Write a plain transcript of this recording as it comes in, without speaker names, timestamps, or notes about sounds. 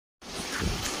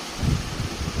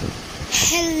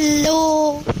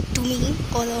Hello to me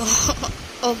और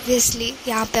obviously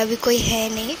यहाँ पे अभी कोई है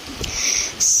नहीं.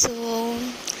 So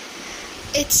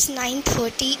it's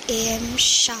 9:30 AM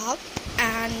sharp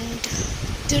and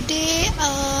today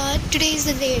is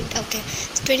the date. Okay,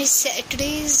 today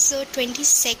is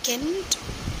 22nd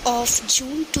of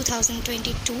June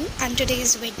 2022 and today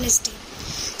is Wednesday.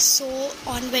 So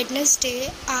on Wednesday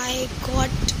I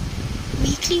got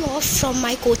weekly off from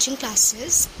my coaching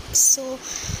classes. So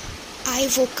I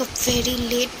woke up very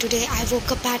late today. I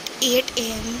woke up at 8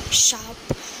 AM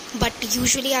sharp, but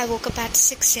usually I woke up at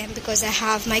 6 AM because I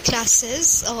have my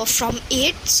classes from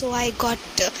 8. So I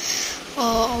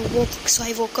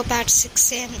woke up at 6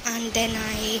 AM and then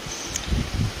I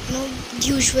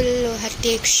usual had to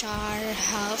take shower,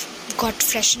 have got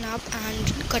freshen up and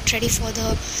got ready for the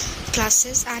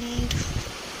classes, and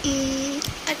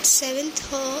at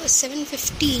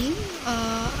 7:15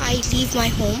 I leave my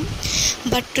home,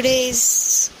 but today is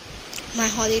my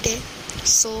holiday.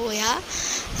 So yeah,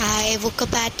 I woke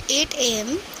up at 8 AM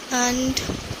and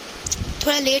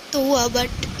थोड़ा late तो हुआ, but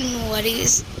no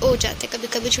worries, हो जाते कभी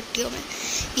कभी छुट्टियों में.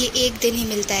 ये एक दिन ही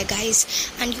मिलता है गाइस.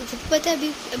 एंड पता है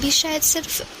अभी शायद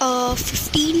सिर्फ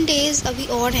 15 डेज़ अभी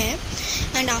और हैं,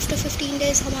 एंड आफ्टर 15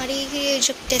 डेज़ हमारे ये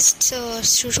जब टेस्ट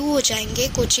शुरू हो जाएंगे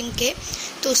कोचिंग के,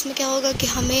 तो उसमें क्या होगा कि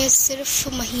हमें सिर्फ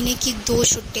महीने की 2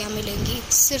 छुट्टियाँ मिलेंगी.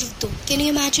 सिर्फ 2. कैन यू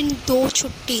इमेजिन 2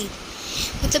 छुट्टी?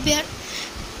 मतलब यार,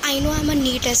 I know I am a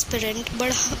neat aspirant,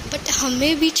 but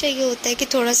हमें भी चाहिए होता है कि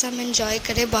थोड़ा सा हम एंजॉय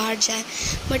करें, बाहर जाएं,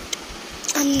 बट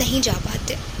हम नहीं जा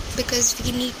पाते because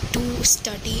we need to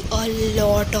study a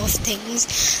lot of things.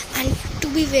 And to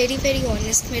be very very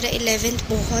honest, मेरा 11th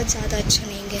बहुत ज़्यादा अच्छा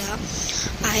नहीं गया.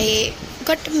 I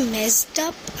got messed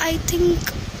up I think,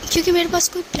 क्योंकि मेरे पास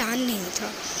कोई प्लान नहीं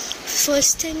था.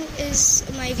 First thing is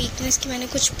my weakness कि मैंने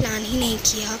कुछ प्लान ही नहीं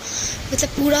किया. मतलब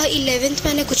पूरा 11th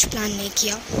मैंने कुछ प्लान नहीं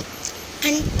किया,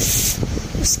 एंड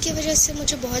उसकी वजह से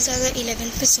मुझे बहुत ज़्यादा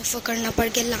 11th पे सफ़र करना पड़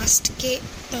गया लास्ट के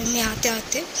में आते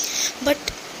आते.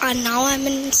 But now I am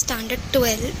in standard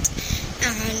 12th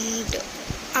and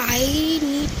I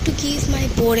need to give my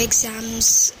board exams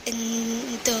in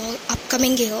the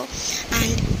upcoming year,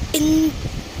 and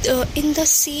in the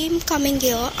same coming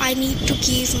year I need to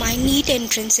give my NEET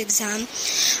entrance exam,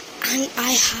 and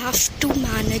I have to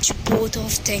manage both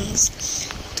of things.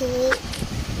 तो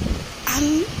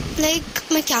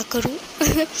मैं क्या करूँ?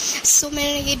 सो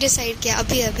मैंने ये decide किया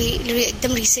अभी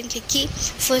एकदम recently कि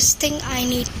first thing I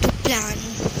need to plan.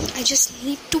 I just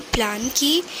need to plan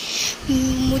कि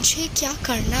मुझे क्या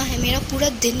करना है, मेरा पूरा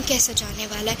दिन कैसा जाने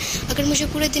वाला है. अगर मुझे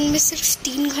पूरे दिन में सिर्फ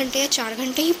 3 घंटे या 4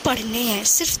 घंटे ही पढ़ने हैं,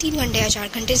 सिर्फ 3 घंटे या 4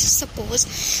 घंटे से सपोज,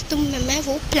 तो मैं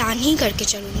वो प्लान ही करके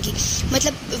चलूँगी.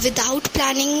 मतलब without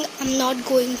planning I am not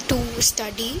going to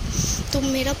study. तो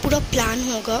मेरा पूरा प्लान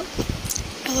होगा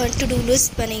और टू डू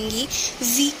लिस्ट बनेंगी,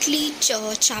 वीकली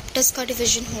चैप्टर्स का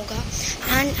डिवीज़न होगा.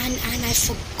 एंड आई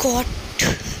फॉरगॉट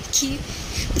कि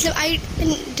मतलब आई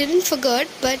डिडंट फॉरगॉट,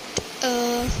 बट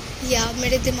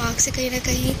मेरे दिमाग से कहीं ना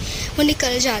कहीं वो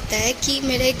निकल जाता है कि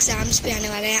मेरे एग्ज़ाम्स भी आने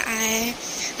वाले हैं.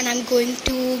 And I am going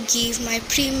to give my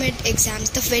pre-mid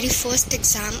exams, the very first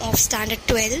exam of standard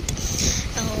 12th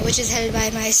which is held by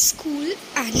my school.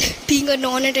 And being a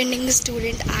non-attending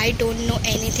student, I don't know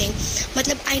anything.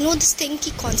 मतलब I know this thing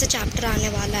कि कौन सा chapter आने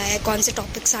वाला है, कौन से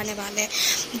topics आने वाले हैं,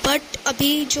 बट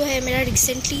अभी जो है मेरा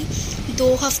रिसेंटली 2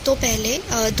 हफ्ते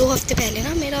पहले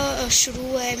ना मेरा शुरू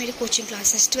हुआ है मेरी कोचिंग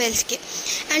क्लासेस 12th के.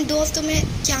 एंड 2 हफ्तों में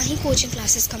क्या ही कोचिंग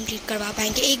क्लासेस कंप्लीट करवा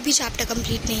पाएंगे, एक भी चैप्टर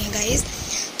कंप्लीट नहीं है गाइज.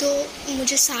 तो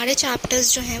मुझे सारे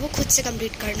चैप्टर्स जो हैं वो खुद से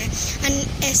कंप्लीट करना है.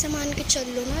 एंड ऐसे मान के चल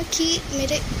लो ना कि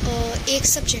मेरे एक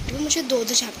सब्जेक्ट में मुझे 2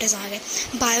 चैप्टर्स आ रहे हैं.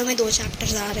 बायो में 2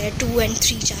 चैप्टर्स आ रहे हैं, 2 and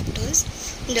 3 chapters,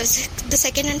 the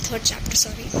second and third chapter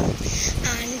sorry.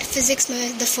 And physics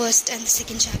में the first and the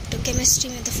second chapter, chemistry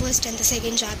में the first and the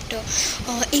second chapter,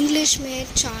 English में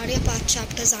 4 या 5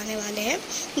 चैप्टर्स आने वाले हैं,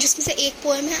 जिसमें से एक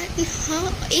पोएम है.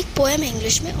 हाँ, एक पोएम है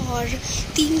इंग्लिश में और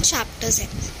 3 चैप्टर्स हैं,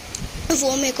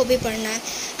 वो मेरे को भी पढ़ना है.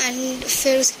 एंड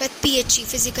फिर उसके बाद PHE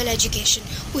फिज़िकल एजुकेशन,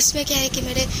 उसमें क्या है कि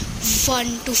मेरे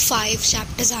 1 to 5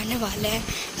 चैप्टर्स आने वाले हैं.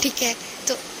 ठीक है,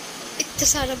 तो इतना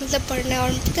सारा मतलब पढ़ना है.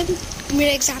 और मतलब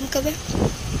मेरा एग्ज़ाम कब है?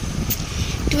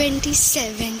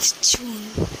 27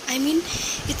 जून. आई मीन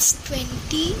इट्स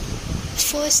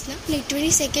 21st ना, नहीं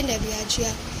 22nd है अभी आज.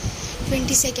 या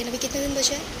 22nd. अभी कितने दिन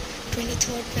बचे हैं?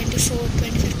 23rd, 24th,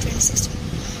 25th, 26th.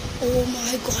 Oh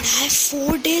my God, I have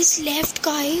 4 days left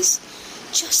guys.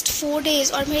 Just 4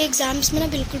 days. और मेरे एग्ज़ाम्स में ना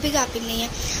बिल्कुल भी गैपिंग नहीं है.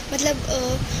 मतलब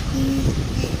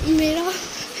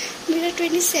मेरा मेरा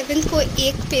 27 को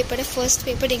एक पेपर है, फर्स्ट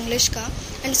पेपर इंग्लिश का,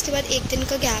 एंड उसके बाद एक दिन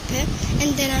का गैप है,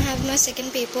 and then I have my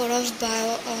second paper of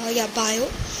bio,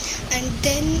 and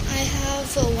then I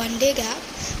have 1 day gap,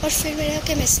 और फिर मेरा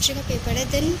केमिस्ट्री का पेपर है,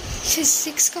 देन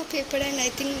फिज़िक्स का पेपर है, and I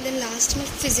think then last में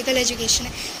फिज़िकल एजुकेशन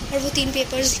है। और वो 3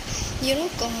 पेपर्स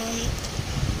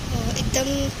एकदम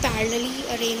पैरेलली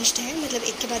अरेंज्ड हैं, मतलब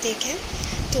एक के बाद एक है।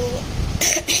 तो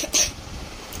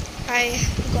आई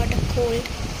गॉट अ कोल्ड,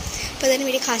 पता नहीं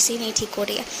मेरी खांसी नहीं ठीक हो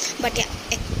रही है, बट या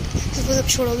वो सब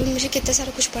छोड़ो, भी मुझे कितना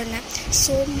सारा कुछ पढ़ना है।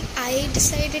 सो आई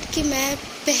डिसाइडेड कि मैं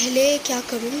पहले क्या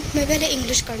करूँ, मैं पहले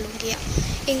इंग्लिश कर लूँगी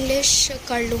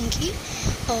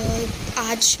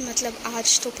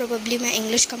आज तो प्रोबेबली मैं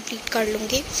इंग्लिश कंप्लीट कर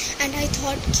लूँगी। एंड आई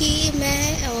थॉट कि मैं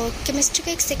केमिस्ट्री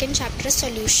का एक सेकेंड चैप्टर है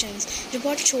सॉल्यूशंस, जो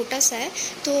बहुत छोटा सा है,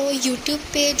 तो यूट्यूब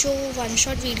पे जो 1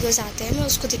 shot वीडियोस आते हैं मैं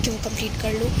उसको देख के वो कंप्लीट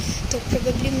कर लूँ। तो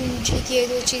प्रोबेबली मुझे ये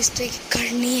 2 चीज़ तो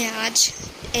करनी है आज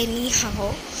एनी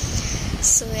हाउ।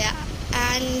 सो या,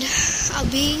 एंड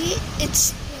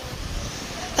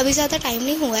अभी ज़्यादा टाइम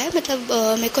नहीं हुआ है, मतलब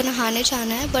मेरे को नहाने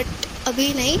जाना है, बट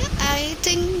अभी नहीं, आई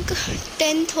थिंक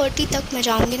 10:30 तक मैं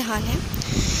जाऊँगी नहाने।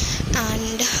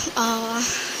 एंड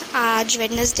आज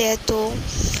वेडनेसडे है, तो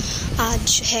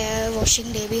आज हेयर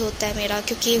वॉशिंग डे भी होता है मेरा,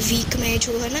 क्योंकि वीक में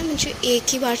जो है ना मुझे एक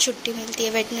ही बार छुट्टी मिलती है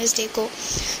वेडनेसडे को।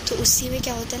 तो उसी में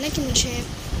क्या होता है ना कि मुझे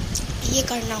ये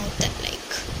करना होता है,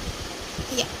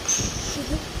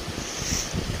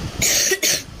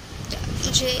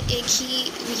 मुझे एक ही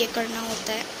ये करना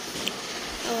होता है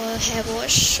हेयर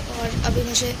वॉश। और अभी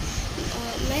मुझे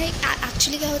मैं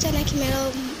एक्चुअली क्या होता है ना कि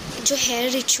मेरा जो हेयर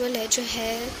रिचुअल है, जो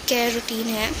हेयर केयर रूटीन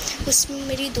है, उसमें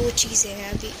मेरी 2 चीज़ें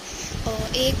हैं अभी।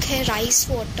 एक है rice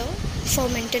water,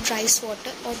 fermented rice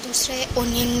water, और दूसरा है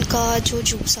ओनियन का जो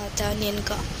जूस आता है, अनियन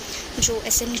का जो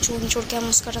ऐसे निचोड़ के हम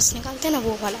उसका रस निकालते हैं ना,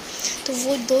 वो वाला। तो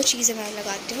वो 2 चीज़ें मैं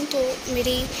लगाती हूँ। तो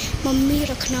मेरी मम्मी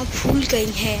रखना भूल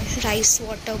गई है राइस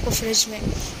वाटर को फ्रिज में,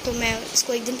 तो मैं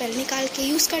उसको एक दिन पहले निकाल के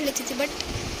यूज़ कर लेती थी, बट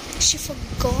शी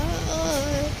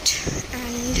फॉरगॉट,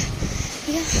 एंड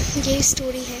यही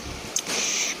स्टोरी है।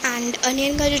 एंड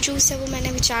अनियन का जो जूस है वो मैंने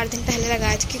अभी 4 दिन पहले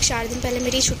लगाया था, क्योंकि 4 दिन पहले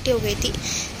मेरी छुट्टी हो गई थी,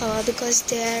 because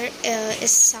there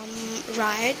is some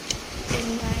right in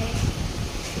my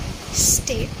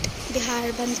state,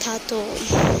 Bihar बंद था, तो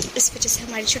इस वजह से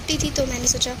हमारी छुट्टी थी। तो मैंने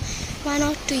सोचा why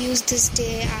not to use this day,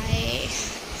 I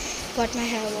got my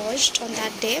hair washed on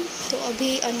that day. तो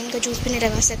अभी अनियन का जूस भी नहीं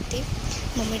लगा सकती,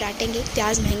 मम्मी डांटेंगे,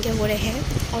 प्याज महंगे हो रहे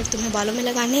हैं और तुम्हें बालों में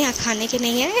लगाने या खाने के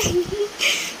नहीं है।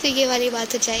 तो ये वाली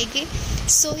बात हो जाएगी।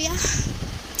 सो या,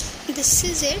 दिस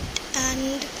इज़ इट।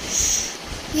 एंड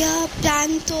या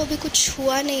प्लान तो अभी कुछ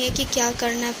हुआ नहीं है कि क्या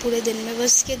करना है पूरे दिन में,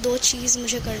 बस ये 2 चीज़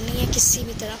मुझे करनी है किसी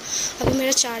भी तरह। अभी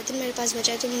मेरा 4 दिन मेरे पास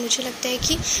बचा है, तो मुझे लगता है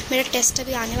कि मेरा टेस्ट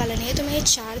अभी आने वाला नहीं है, तो मैं ये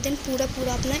 4 दिन पूरा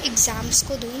अपना एग्ज़ाम्स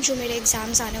को दूँ, जो मेरे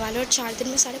एग्ज़ाम्स आने वाले हैं, और 4 दिन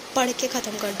में सारे पढ़ के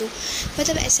ख़त्म कर दूँ।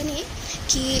 मतलब ऐसा नहीं है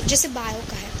कि जैसे बायो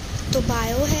का है, तो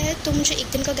बायो है तो मुझे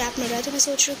एक दिन का गैप मिल रहा है, तो मैं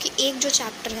सोच रही हूँ कि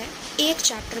एक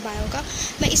चैप्टर बायो का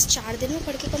मैं इस 4 दिन में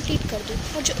पढ़ के कंप्लीट कर दूँ,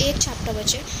 और जो एक चैप्टर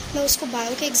बचे मैं उसको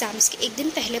बायो के एग्ज़ाम्स के एक दिन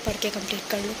पहले पढ़ के कंप्लीट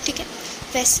कर लूँ, ठीक है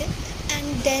वैसे।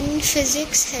 एंड देन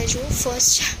फिज़िक्स है, जो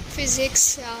फर्स्ट फिज़िक्स,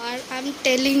 यार आई एम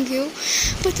टेलिंग यू,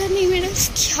 पता नहीं मेरा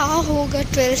क्या होगा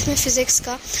 12th में फ़िज़िक्स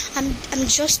का। आई am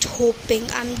just hopping,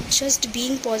 I am just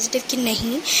being positive कि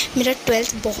नहीं, मेरा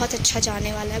 12th बहुत अच्छा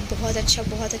जाने वाला है, बहुत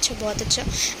अच्छा।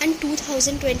 एंड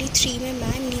 2023 में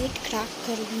मैं नीट क्रैक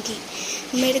करूँगी,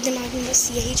 मेरे दिमाग में बस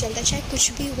यही चलता है, चाहे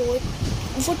कुछ भी हो,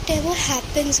 whatever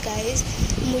happens guys,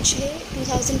 मुझे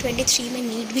 2023 में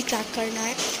नीट भी क्रैक करना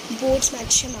है, बोर्ड्स में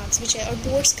अच्छे मार्क्स भी चाहिए, और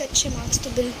बोर्ड्स के अच्छे मार्क्स तो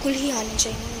बिल्कुल ही आने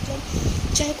चाहिए,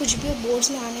 मतलब चाहे कुछ भी हो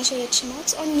बोर्ड्स में आने चाहिए अच्छे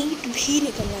मार्क्स, और नीट भी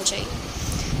निकलना चाहिए।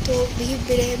 तो भी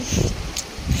मेरे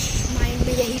माइंड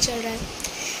में यही चल रहा है,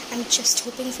 I am just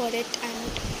hoping for it,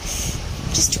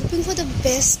 and just hoping for the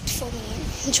best for me.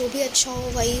 जो भी अच्छा हो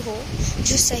वही हो,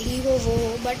 जो सही हो वो हो,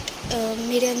 बट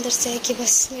मेरे अंदर से है कि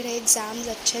बस मेरे एग्ज़ाम्स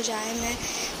अच्छे जाए, मैं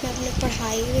अपने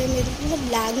पढ़ाई में मेरी मतलब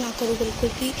लैग ना करूँ बिल्कुल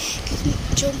भी,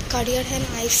 क्योंकि जो करियर है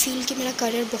ना, आई फील कि मेरा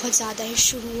करियर बहुत ज़्यादा ही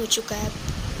शुरू हो चुका है,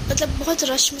 मतलब बहुत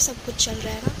रश में सब कुछ चल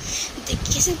रहा है ना,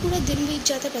 कैसे पूरा दिन बीत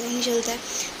जाता है पता नहीं चलता है।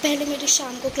 पहले मेरी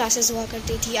शाम को क्लासेस हुआ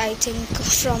करती थी, I think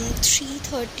from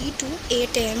 3:30 to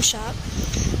 8 AM sharp,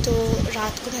 तो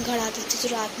रात को मैं घर आती थी, तो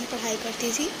रात में पढ़ाई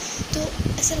करती थी, तो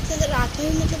ऐसा लगता था रात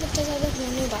में भी मतलब इतना ज़्यादा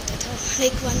हो नहीं पाता था,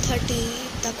 लाइक 1:30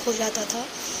 तक हो जाता था,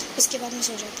 उसके बाद मैं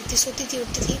सो जाती थी, सोती थी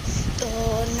उठती थी तो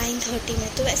 9:30 में,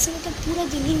 तो ऐसे मतलब पूरा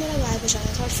दिन ही मेरा गायब हो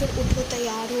जाता था, और फिर उठो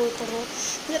तैयार हो पढ़ो,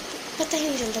 मतलब पता ही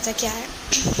नहीं चलता था क्या है।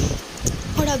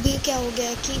 और अभी क्या हो गया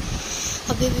है कि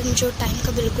अभी भी मुझे टाइम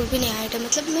का बिल्कुल भी नहीं आइडिया,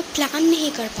 मतलब मैं प्लान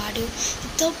नहीं कर पा रही हूँ।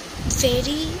 The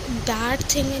very bad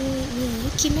thing in me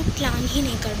कि मैं प्लान ही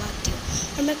नहीं कर पाती हूँ।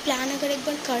 और मैं प्लान अगर एक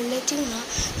बार कर लेती हूँ ना,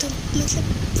 तो मतलब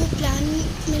वो प्लान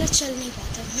मेरा चल नहीं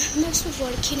पाता, मैं उस पर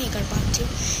वर्क ही नहीं कर पाती हूँ।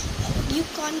 यू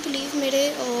कांट बिलीव, मेरे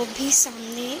भी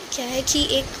सामने क्या है कि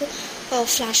एक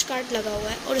फ्लैश कार्ड लगा हुआ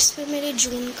है और उस पर मेरे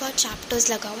जून का चैप्टर्स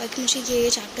लगा हुआ है कि मुझे ये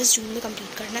चैप्टर्स जून में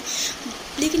कंप्लीट करना है,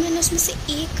 लेकिन मैंने उसमें से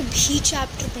एक भी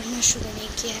चैप्टर पढ़ना शुरू नहीं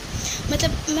किया है।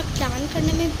 मतलब मैं प्लान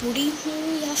करने में बुरी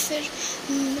हूँ या फिर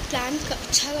मैं प्लान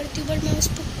अच्छा करती हूँ, बट मैं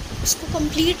उसको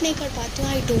कंप्लीट नहीं कर पाती हूँ।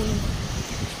 आई डोंट नो,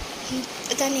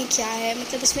 पता नहीं क्या है।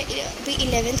 मतलब उसमें अभी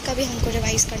 11th का भी हमको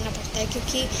रिवाइज़ करना पड़ता है,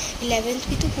 क्योंकि 11th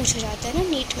भी तो पूछा जाता है ना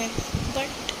नीट में।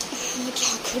 बट मैं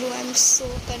क्या करूँ, I am so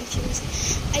confuse.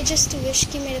 I just wish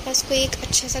कि मेरे पास कोई एक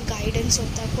अच्छा सा गाइडेंस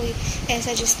होता, कोई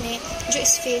ऐसा जो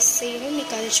इस फेस से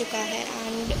निकल चुका है।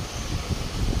 एंड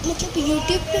मतलब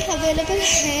यूट्यूब पे अवेलेबल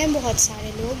हैं बहुत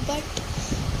सारे लोग,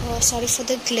 but sorry for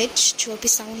the glitch, जो भी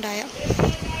साउंड आया,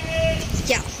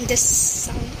 या दिस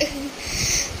साउंड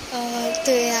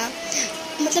तो या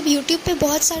मतलब यूट्यूब पे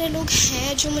बहुत सारे लोग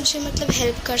हैं जो मुझे मतलब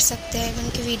हेल्प कर सकते हैं। मैं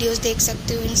उनकी वीडियोस देख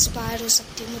सकती हूँ, इंस्पायर हो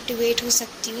सकती हूँ, मोटिवेट हो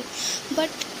सकती हूँ, बट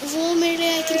वो मेरे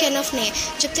आई थिंक एनफ नहीं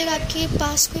है। जब तक आपके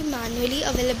पास कोई मैनुअली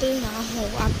अवेलेबल ना हो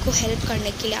आपको हेल्प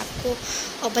करने के लिए,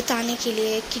 आपको बताने के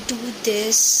लिए कि डू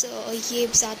दिस, ये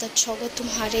ज़्यादा अच्छा होगा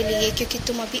तुम्हारे लिए क्योंकि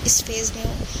तुम अभी इस फेज़ में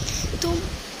हो, तो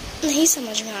नहीं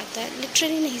समझ में आता है,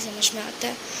 लिटरली नहीं समझ में आता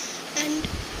है। एंड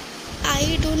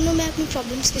आई डोंट नो मैं अपनी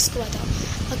प्रॉब्लम्स किसको बताऊँ।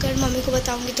 अगर मम्मी को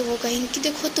बताऊँगी तो वो कहेंगी कि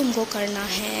देखो तुमको करना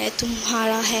है,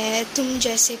 तुम्हारा है, तुम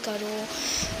जैसे करो।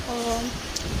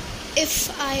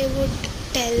 If I would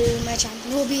tell my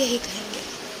channel, वो भी यही कहेंगे,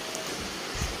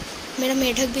 मेरा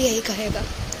मेढक भी यही कहेगा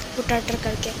उटर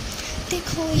करके,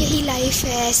 देखो यही लाइफ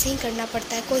है, ऐसे ही करना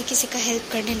पड़ता है, कोई किसी का हेल्प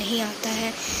करने नहीं आता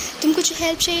है। तुमको जो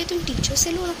हेल्प चाहिए तुम टीचर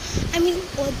से लो ना। I mean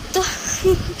what the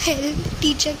help,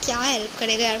 teacher क्या हेल्प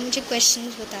करेगा यार, मुझे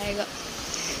क्वेश्चंस बताएगा।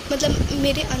 मतलब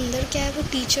मेरे अंदर क्या है, वो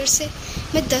टीचर से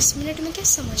मैं 10 मिनट में क्या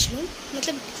समझ लूँ।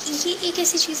 मतलब ये एक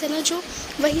ऐसी चीज़ है ना जो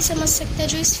वही समझ सकता है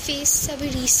जो इस फेस से अभी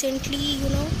रिसेंटली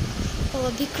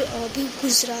अभी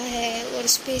गुजरा है और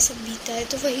उस पर सब बीता है,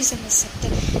 तो वही समझ सकता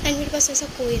है। एंड मेरे पास ऐसा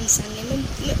कोई इंसान नहीं।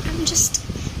 आई am just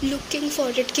looking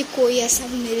for it कि कोई ऐसा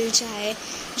मिल जाए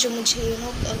जो मुझे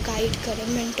गाइड करे,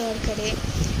 मेंटोर करे,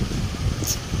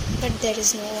 but there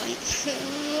is no one.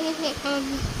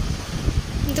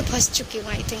 तो फंस चुकी हूँ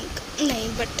आई थिंक, नहीं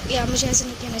बट या मुझे ऐसा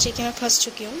नहीं कहना चाहिए कि मैं फंस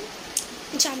चुकी हूँ।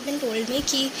 चैम्पियन टोल्ड मी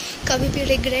कि कभी भी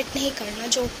रिग्रेट नहीं करना,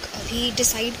 जो अभी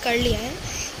डिसाइड कर लिया है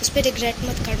उस पर रिग्रेट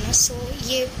मत करना। सो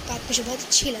ये बात मुझे बहुत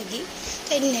अच्छी लगी।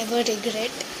 तो आई नेवर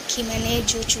रिग्रेट कि मैंने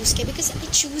जो चूज़ किया, because I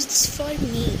choose this for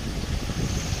me.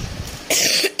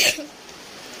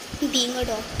 Being a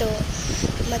doctor,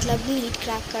 मतलब नीट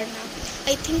क्रैक करना,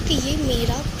 आई थिंक ये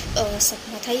मेरा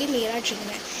सपना था, ये मेरा ड्रीम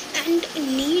है। एंड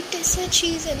नीट ऐसा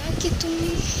चीज़ है ना कि तुम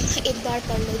एक बार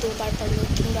पढ़ लो, 2 बार पढ़ लो,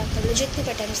 3 बार पढ़ लो, जितने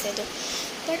भी अटैम्प्ट्स दे दो।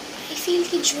 बट आई फील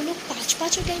कि जो लोग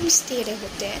 5 अटैम्प्ट्स दे रहे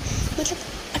होते हैं, मतलब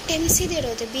अटैम्प्ट्स ही दे रहे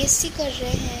होते हैं, बीएससी कर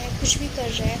रहे हैं, कुछ भी कर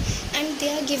रहे हैं, and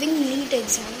they are giving NEET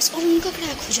exams और उनका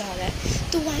क्रैक हो जा रहा है,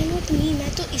 तो व्हाई नॉट मी।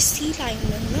 मैं तो इसी लाइन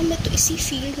में हूँ ना, मैं तो इसी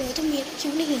फील्ड में हूँ, तो मेरा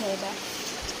क्यों नहीं होगा।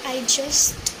 I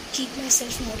just keep my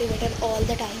self motivated all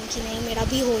the time कि नहीं मेरा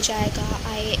भी हो जाएगा,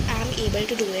 I am able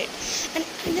to do it.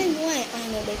 And I know I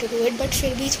am able to do it, but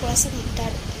फिर भी थोड़ा सा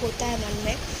डर होता है मन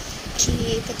में कि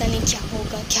पता नहीं क्या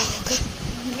होगा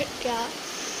बट क्या।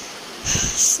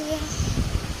 सो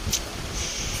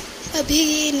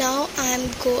अभी now I am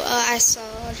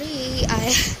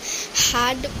I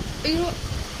had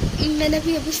मैंने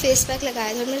अभी फेस पैक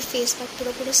लगाया था और मेरा फेस पैक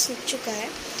पूरा सूख चुका है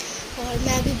और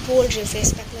मैं अभी बोल रही हूँ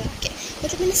फेस पैक लगा के।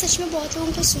 मतलब मैंने सच में बहुत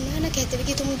लोगों को सुना है ना, कहते हुए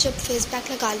कि तुम जब फेस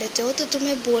पैक लगा लेते हो तो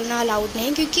तुम्हें बोलना अलाउड नहीं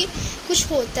है क्योंकि कुछ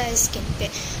होता है स्किन पे।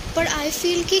 पर आई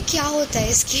फील कि क्या होता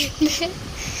है स्किन में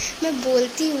मैं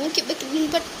बोलती हूँ कि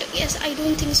but yes I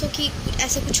don't think so कि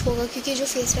ऐसा कुछ होगा, क्योंकि जो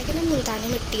फेस पैक है ना मुल्तानी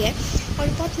मिट्टी है और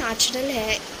बहुत नेचुरल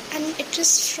है and it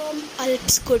is from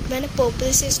Alps good. मैंने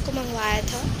पर्पल से इसको मंगवाया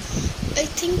था, I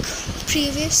think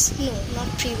not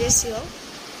previous year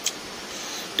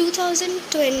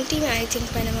 2020 में आई थिंक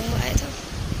मैंने मंगवाया था।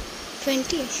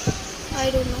 20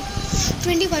 आई डोंट नो,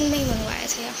 21 में ही मंगवाया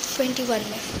था या 21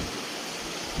 में।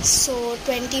 सो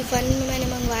 21 में मैंने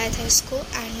मंगवाया था इसको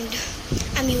and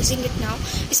I am using it now.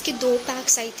 इसके 2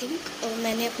 पैक्स आई थिंक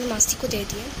मैंने अपनी मासी को दे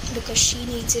दिए because she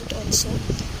needs it also.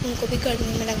 उनको भी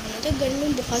गर्मी में लगाना था, गर्मी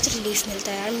में बहुत रिलीफ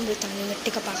मिलता है यार मुल्तानी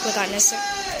मिट्टी का पैक लगाने से।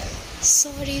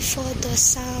 Sorry for the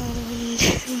sound.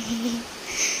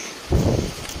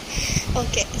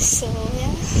 Okay so या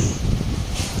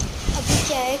अभी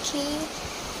क्या है कि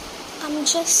I'm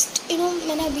just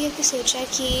मैंने अभी सोचा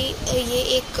कि ये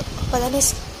एक पता नहीं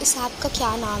इस ऐप का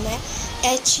क्या नाम है,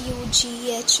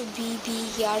 HUGHBB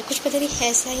यार कुछ पता नहीं,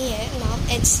 ऐसा ही है नाम,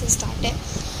 H से स्टार्ट है।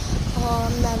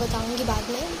 मैं बताऊंगी बाद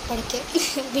में पढ़ के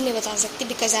अभी नहीं बता सकती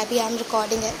बिकॉज अभी आई एम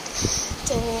रिकॉर्डिंग है।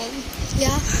 तो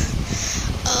या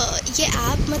ये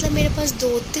ऐप मतलब मेरे पास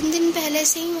 2-3 दिन पहले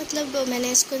से ही मतलब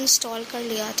मैंने इसको इंस्टॉल कर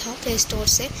लिया था प्ले स्टोर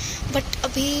से, बट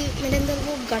अभी मेरे अंदर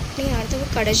वो गट नहीं आ रहा था, वो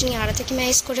करेज नहीं आ रहा था कि मैं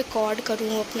इसको रिकॉर्ड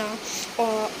करूँ, अपना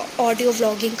ऑडियो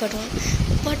व्लॉगिंग करूँ।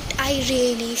 बट आई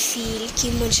रियली फील कि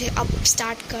मुझे अब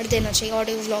स्टार्ट कर देना चाहिए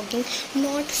audio vlogging,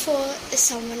 not for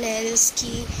someone else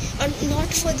की, और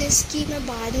नॉट फॉर दिस कि मैं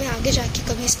बाद में आगे जाके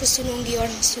कभी इसको सुनूंगी और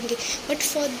हंसूंगी, but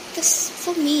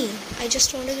for me I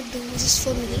just wanted to do this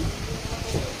for me.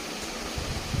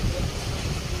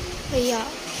 या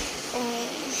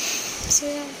सो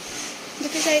या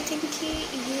बिकॉज आई थिंक कि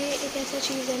ये एक ऐसा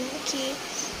चीज़ है ना कि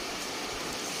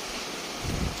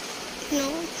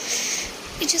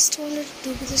I just wanted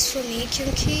to do this for me,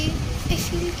 क्योंकि आई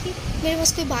फील कि मेरे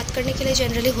पास कोई बात करने के लिए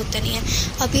जनरली होता नहीं है।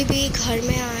 अभी भी घर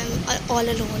में आई एम ऑल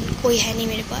अलोन, कोई है नहीं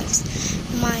मेरे पास।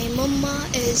 My mamma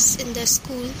is in the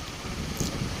school,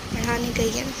 पढ़ाने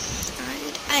गई है,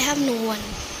 and I have no one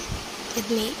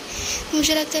with me.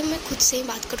 मुझे लगता है मैं खुद से ही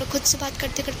बात करूँ, खुद से बात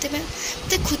करते करते मैं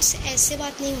तो खुद से ऐसे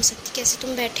बात नहीं हो सकती कैसे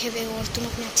तुम बैठे हुए हो और तुम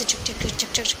अपने आप से चक चक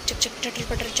चक चक चक चक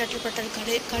चटर पटर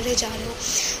करे जा रहे हो।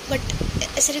 बट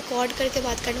ऐसे रिकॉर्ड करके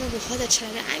बात करने में बहुत अच्छा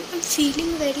लग रहा है। I am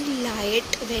feeling very light,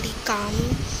 very calm,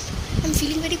 I am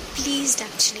feeling very pleased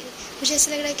actually. मुझे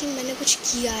ऐसा लग रहा है कि मैंने कुछ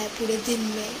किया है पूरे दिन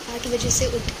में। 8 बजे से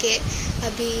उठ के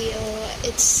अभी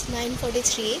इट्स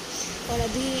 9:43 और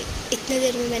अभी इतने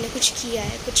देर में मैंने कुछ किया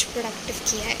है, कुछ प्रोडक्टिव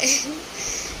किया है।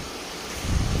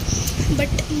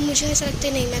 बट मुझे ऐसा लगता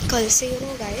है नहीं, मैं कल से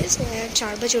गाइस मैं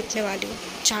 4 बजे उठने वाली हूँ।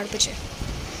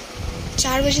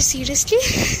 4 बजे सीरियसली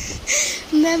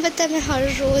मैं हर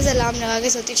रोज़ अलार्म लगा के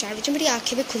सोती हूँ 4 बजे, मेरी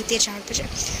आंखें भी खुलती है 4 बजे,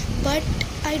 बट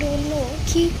आई डोंट नो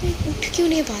कि मैं उठ क्यों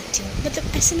नहीं पाती हूँ।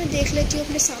 मतलब ऐसे मैं देख लेती हूँ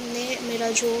अपने सामने मेरा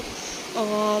जो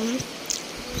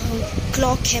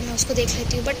क्लॉक है, मैं उसको देख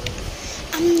लेती हूँ, but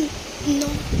I am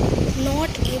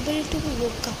not able to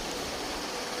woke up.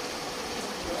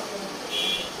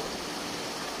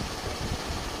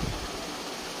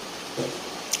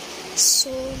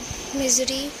 So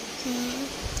misery,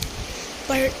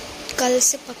 पर कल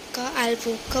से पक्का आई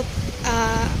wake up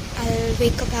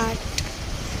at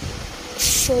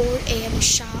 4 AM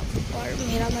sharp, और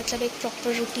मेरा मतलब एक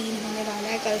प्रॉपर रूटीन होने वाला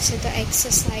है कल से। The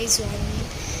exercise one,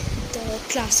 the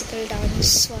classical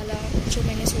dance वाला जो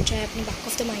मैंने सोचा है अपने बैक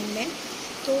ऑफ द माइंड में,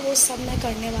 तो वो सब मैं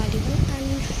करने वाली हूँ। And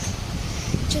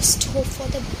just hope for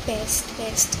the best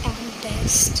and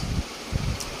best.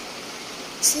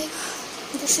 So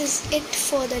this is it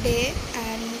for the day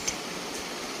and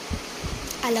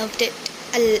I loved it.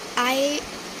 I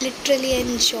literally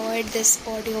enjoyed this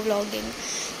audio vlogging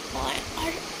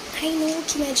और I know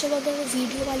कि मैं जब अगर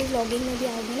वीडियो वाली व्लॉगिंग में भी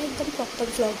आऊँगी ना, एकदम प्रॉपर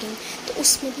व्लॉगिंग, तो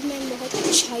उसमें भी मैं बहुत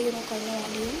अच्छा करने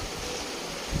वाली हूँ।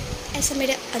 ऐसा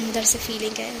मेरे अंदर से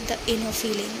फीलिंग है, the inner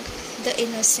feeling, the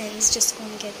inner sense जिसको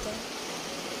हम कहते हैं।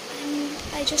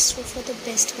 And I just hope for the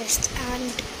best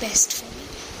and best for me,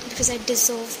 because I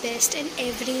deserve best and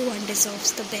everyone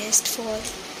deserves the best for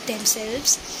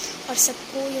themselves। और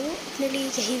सबको अपने लिए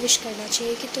यही विश करना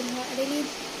चाहिए कि तुम्हारे लिए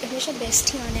हमेशा बेस्ट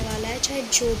ही आने वाला है, चाहे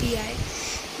जो भी आए।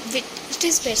 It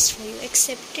is best for you,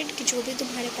 accepted कि जो भी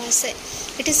तुम्हारे पास है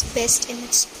it is best in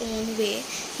its own way.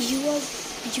 You are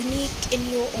unique in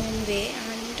your own way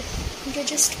and you are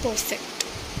just perfect.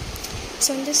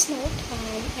 So on this note I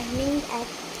am ending up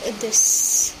this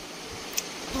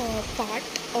part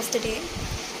of the day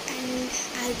and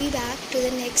I'll be back to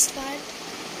the next part,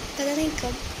 पता नहीं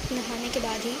कब, नहाने के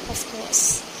बाद ही of course,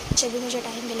 जब भी मुझे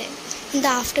time मिले, in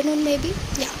the afternoon maybe,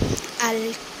 yeah,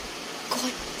 I'll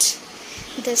got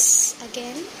this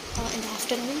again in the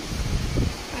afternoon,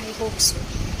 I hope so.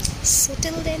 So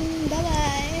till then, bye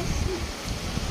bye.